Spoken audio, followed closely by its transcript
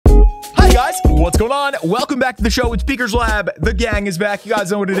guys, what's going on? Welcome back to the show. It's Beaker's Lab. The gang is back. You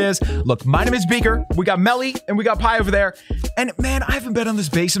guys know what it is. Look, my name is Beaker. We got Melly and we got Pi over there. And man, I haven't been on this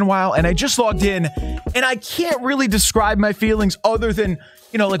base in a while and I just logged in and I can't really describe my feelings other than,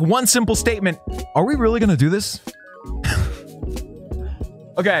 you know, like one simple statement. Are we really gonna do this?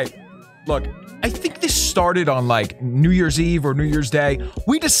 Okay, look, I think this started on like New Year's Eve or New Year's Day.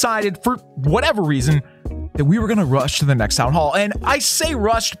 We decided for whatever reason that we were going to rush to the next town hall. And I say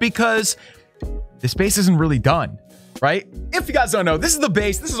rushed because this base isn't really done, right? If you guys don't know, this is the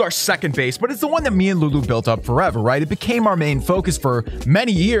base. This is our second base, but it's the one that me and Lulu built up forever, right? It became our main focus for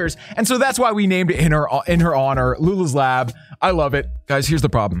many years. And so that's why we named it in her honor, Lulu's Lab. I love it. Guys, here's the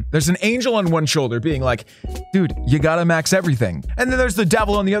problem. There's an angel on one shoulder being like, dude, you gotta max everything. And then there's the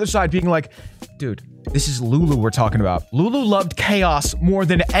devil on the other side being like, dude, this is Lulu we're talking about. Lulu loved chaos more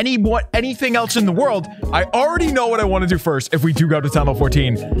than anything else in the world. I already know what I want to do first if we do go to Tunnel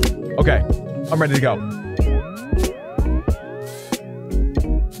 14. Okay, I'm ready to go.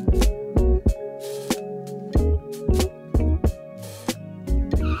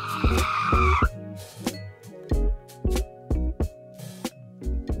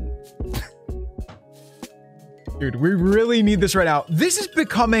 Dude, we really need this right now. This is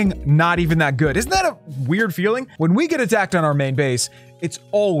becoming not even that good. Isn't that a weird feeling? When we get attacked on our main base, it's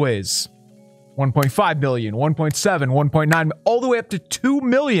always 1.5 billion, 1.7, 1.9, all the way up to 2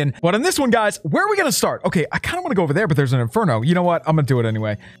 million. But on this one, guys, where are we gonna start? Okay, I kind of want to go over there, but there's an inferno. You know what? I'm gonna do it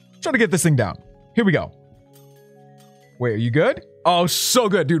anyway. Try to get this thing down. Here we go. Wait, are you good? Oh, so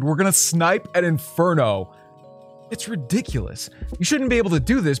good, dude. We're gonna snipe an inferno. It's ridiculous. You shouldn't be able to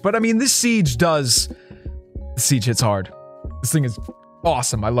do this, but I mean, this siege does... The siege hits hard. This thing is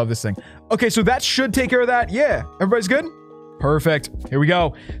awesome. I love this thing. Okay, so that should take care of that. Yeah, everybody's good? Perfect. Here we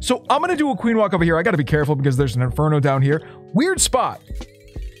go. So I'm gonna do a queen walk over here. I gotta be careful because there's an inferno down here. Weird spot.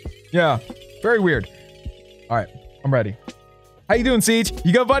 Yeah, very weird. All right, I'm ready. How you doing, Siege?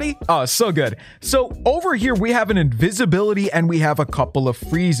 You good, buddy? Oh, so good. So over here, we have an invisibility and we have a couple of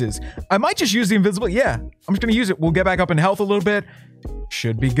freezes. I might just use the invisibility. Yeah, I'm just gonna use it. We'll get back up in health a little bit.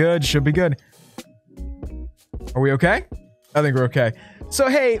 Should be good, should be good. Are we okay? I think we're okay. So,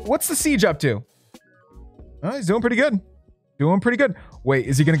 hey, what's the siege up to? Oh, he's doing pretty good. Doing pretty good. Wait,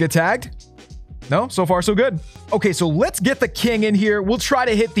 is he gonna get tagged? No, so far so good. Okay, so let's get the king in here. We'll try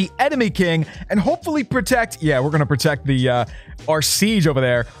to hit the enemy king and hopefully protect... Yeah, we're gonna protect the our siege over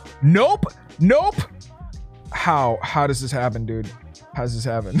there. Nope, nope. How does this happen, dude? How does this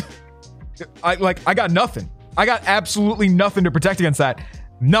happen? I got nothing. I got absolutely nothing to protect against that.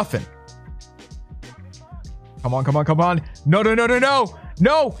 Nothing. Come on, come on, come on. No, no, no, no, no.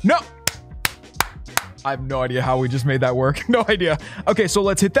 No, no. I have no idea how we just made that work. No idea. Okay, so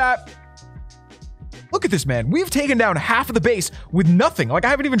let's hit that. Look at this, man. We've taken down half of the base with nothing. Like, I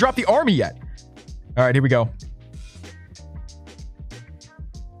haven't even dropped the army yet. All right, here we go.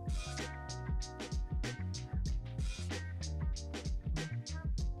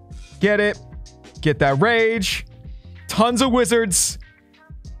 Get it. Get that rage. Tons of wizards.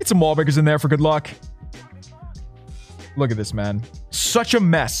 Get some wall breakers in there for good luck. Look at this, man. Such a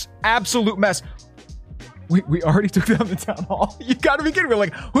mess. Absolute mess. We already took down the town hall. You gotta be kidding me.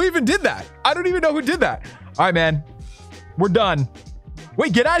 Like, who even did that? I don't even know who did that. All right, man. We're done.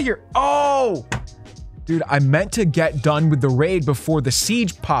 Wait, get out of here. Oh, dude, I meant to get done with the raid before the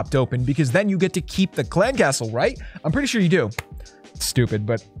siege popped open because then you get to keep the clan castle, right? I'm pretty sure you do. Stupid,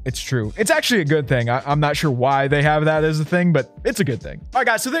 but it's true. It's actually a good thing. I'm not sure why they have that as a thing, but it's a good thing. All right,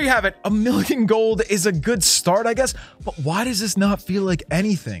 guys, so there you have it. 1 million gold is a good start, I guess, but why does this not feel like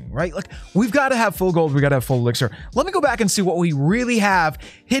anything, right? Like, we've got to have full gold. We got to have full elixir. Let me go back and see what we really have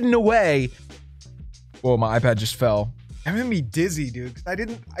hidden away. Whoa, my iPad just fell. That made me dizzy, dude.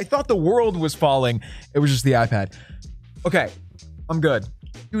 I thought the world was falling. It was just the iPad. Okay, I'm good.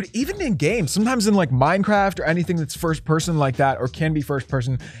 Dude, even in games, sometimes in like Minecraft or anything that's first person like that, or can be first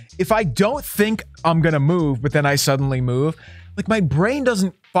person, if I don't think I'm gonna move, but then I suddenly move, like my brain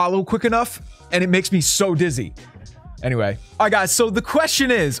doesn't follow quick enough and it makes me so dizzy. Anyway, all right, guys, so the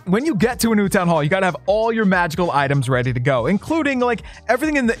question is, when you get to a new town hall, you gotta have all your magical items ready to go, including like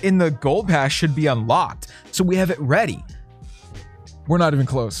everything in the gold pass should be unlocked. So we have it ready. We're not even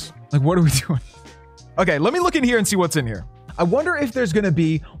close. Like, what are we doing? Okay, let me look in here and see what's in here. I wonder if there's gonna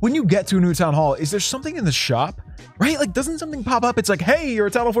be, when you get to a new town hall, is there something in the shop, right? Like, doesn't something pop up? It's like, hey, you're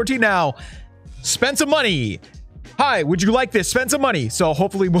at Tunnel 14 now. Spend some money. Hi, would you like this? Spend some money. So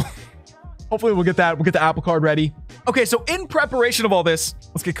hopefully we'll get that. We'll get the Apple Card ready. Okay, so in preparation of all this,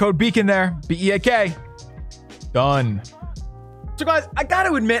 let's get code Beacon there. B-E-A-K. Done. So guys, I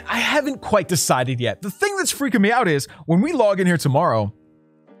gotta admit, I haven't quite decided yet. The thing that's freaking me out is when we log in here tomorrow,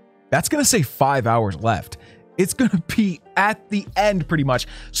 That's going to say 5 hours left. It's going to be at the end pretty much.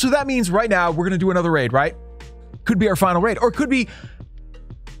 So that means right now we're going to do another raid, right? Could be our final raid, or it could be,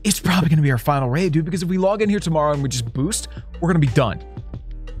 it's probably going to be our final raid, dude, because if we log in here tomorrow and we just boost, we're going to be done.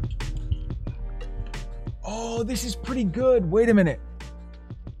 Oh, this is pretty good. Wait a minute.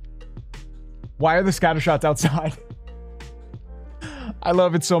 Why are the scatter shots outside? I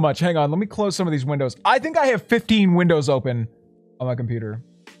love it so much. Hang on. Let me close some of these windows. I think I have 15 windows open on my computer.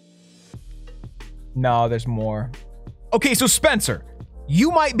 No, there's more. Okay, so Spencer,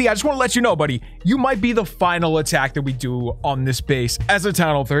 you might be, I just want to let you know, buddy, you might be the final attack that we do on this base as a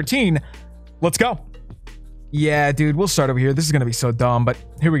Town Hall 13. Let's go. Yeah, dude, we'll start over here. This is going to be so dumb, but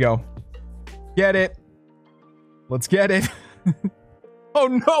here we go. Get it. Let's get it. Oh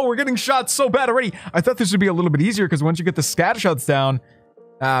no, we're getting shot so bad already. I thought this would be a little bit easier because once you get the scatter shots down,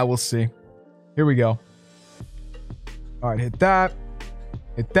 we'll see. Here we go. All right, hit that.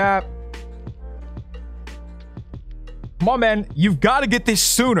 Hit that. Come on, man. You've got to get this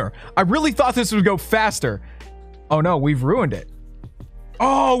sooner. I really thought this would go faster. Oh no, we've ruined it.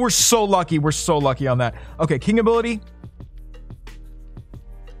 Oh, we're so lucky. We're so lucky on that. Okay, King ability.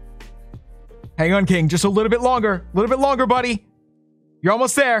 Hang on, King. Just a little bit longer. A little bit longer, buddy. You're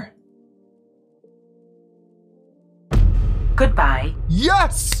almost there. Goodbye.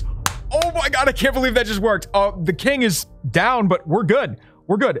 Yes! Oh my god, I can't believe that just worked. The King is down, but we're good.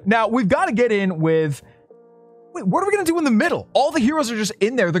 We're good. Now, we've got to get in with... Wait, what are we going to do in the middle? All the heroes are just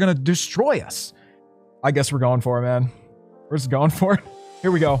in there. They're going to destroy us. I guess we're going for it, man. We're just going for it.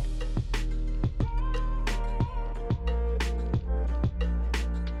 Here we go.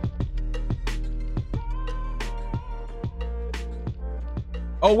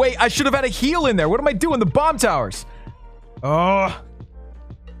 Oh, wait, I should have had a heal in there. What am I doing? The bomb towers. Oh.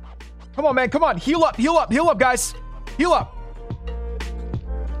 Come on, man. Come on. Heal up, heal up, heal up, guys. Heal up.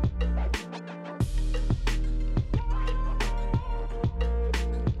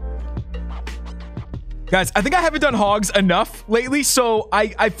 Guys, I think I haven't done hogs enough lately, so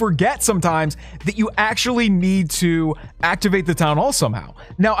I forget sometimes that you actually need to activate the town hall somehow.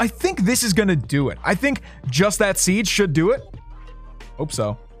 Now, I think this is going to do it. I think just that siege should do it. Hope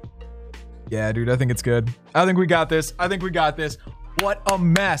so. Yeah, dude, I think it's good. I think we got this. I think we got this. What a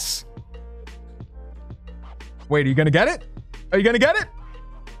mess. Wait, are you gonna get it? Are you gonna get it?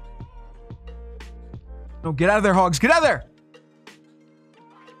 No, get out of there, hogs. Get out of there.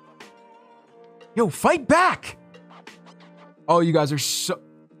 Yo, fight back. Oh, you guys are so...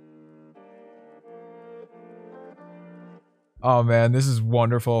 Oh, man, this is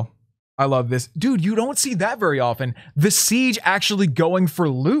wonderful. I love this. Dude, you don't see that very often. The siege actually going for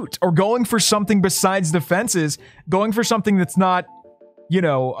loot or going for something besides defenses, going for something that's not, you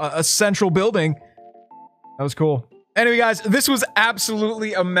know, a central building. That was cool. Anyway, guys, this was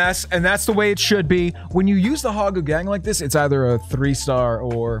absolutely a mess, and that's the way it should be. When you use the Hoggo gang like this, it's either a 3-star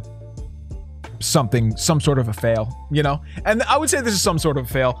or something, some sort of a fail, you know? And I would say this is some sort of a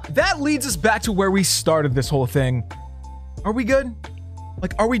fail. That leads us back to where we started this whole thing. Are we good?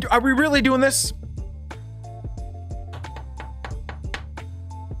 Like, are we really doing this?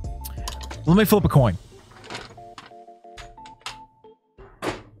 Let me flip a coin.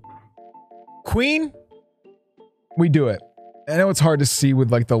 Queen? We do it. I know it's hard to see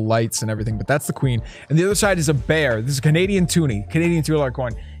with like the lights and everything, but that's the queen. And the other side is a bear. This is Canadian toonie. Canadian $2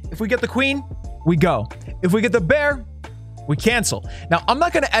 coin. If we get the queen, we go. If we get the bear, we cancel. Now, I'm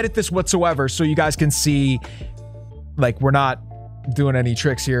not going to edit this whatsoever so you guys can see, like, we're not doing any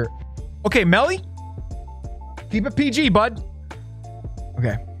tricks here. Okay, Melly? Keep it PG, bud.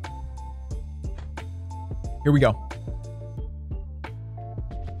 Okay. Here we go.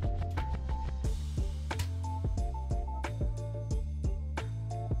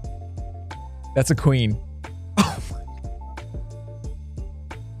 That's a queen.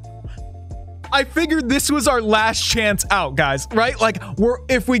 I figured this was our last chance out, guys, right? Like,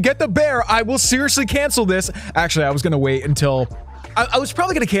 if we get the bear, I will seriously cancel this. Actually, I was going to wait until... I was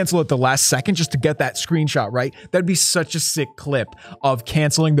probably going to cancel at the last second just to get that screenshot, right? That'd be such a sick clip of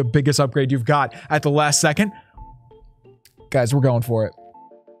canceling the biggest upgrade you've got at the last second. Guys, we're going for it.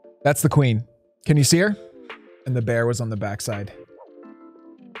 That's the queen. Can you see her? And the bear was on the backside.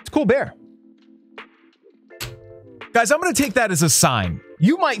 It's a cool bear. Guys, I'm going to take that as a sign.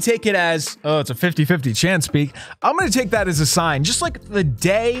 You might take it as, oh, it's a 50-50 chance, Beak. I'm going to take that as a sign. Just like the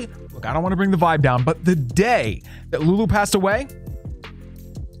day, look, I don't want to bring the vibe down, but the day that Lulu passed away,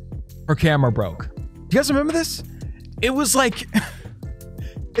 her camera broke. Do you guys remember this? It was like,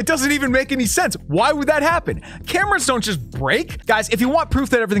 it doesn't even make any sense. Why would that happen? Cameras don't just break. Guys, if you want proof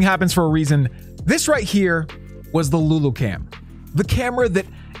that everything happens for a reason, this right here was the Lulu cam. The camera that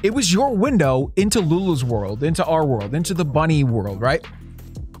It was your window into Lulu's world, into our world, into the bunny world, right?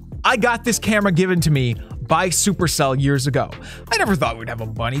 I got this camera given to me by Supercell years ago. I never thought we'd have a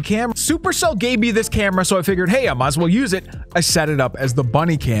bunny cam. Supercell gave me this camera, so I figured, hey, I might as well use it. I set it up as the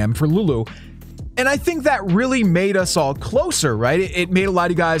bunny cam for Lulu. And I think that really made us all closer, right? It made a lot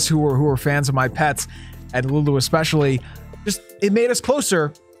of you guys who were fans of my pets, and Lulu especially, it made us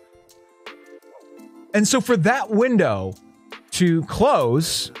closer. And so for that window to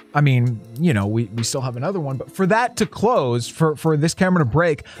close, I mean, you know, we still have another one, but for that to close, for this camera to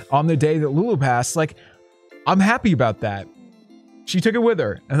break on the day that Lulu passed, like, I'm happy about that. She took it with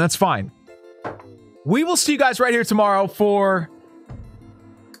her, and that's fine. We will see you guys right here tomorrow for...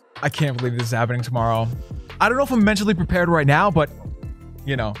 I can't believe this is happening tomorrow. I don't know if I'm mentally prepared right now, but,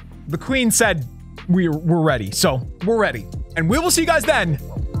 you know, the Queen said we're ready, so we're ready. And we will see you guys then.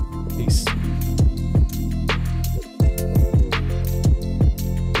 Peace.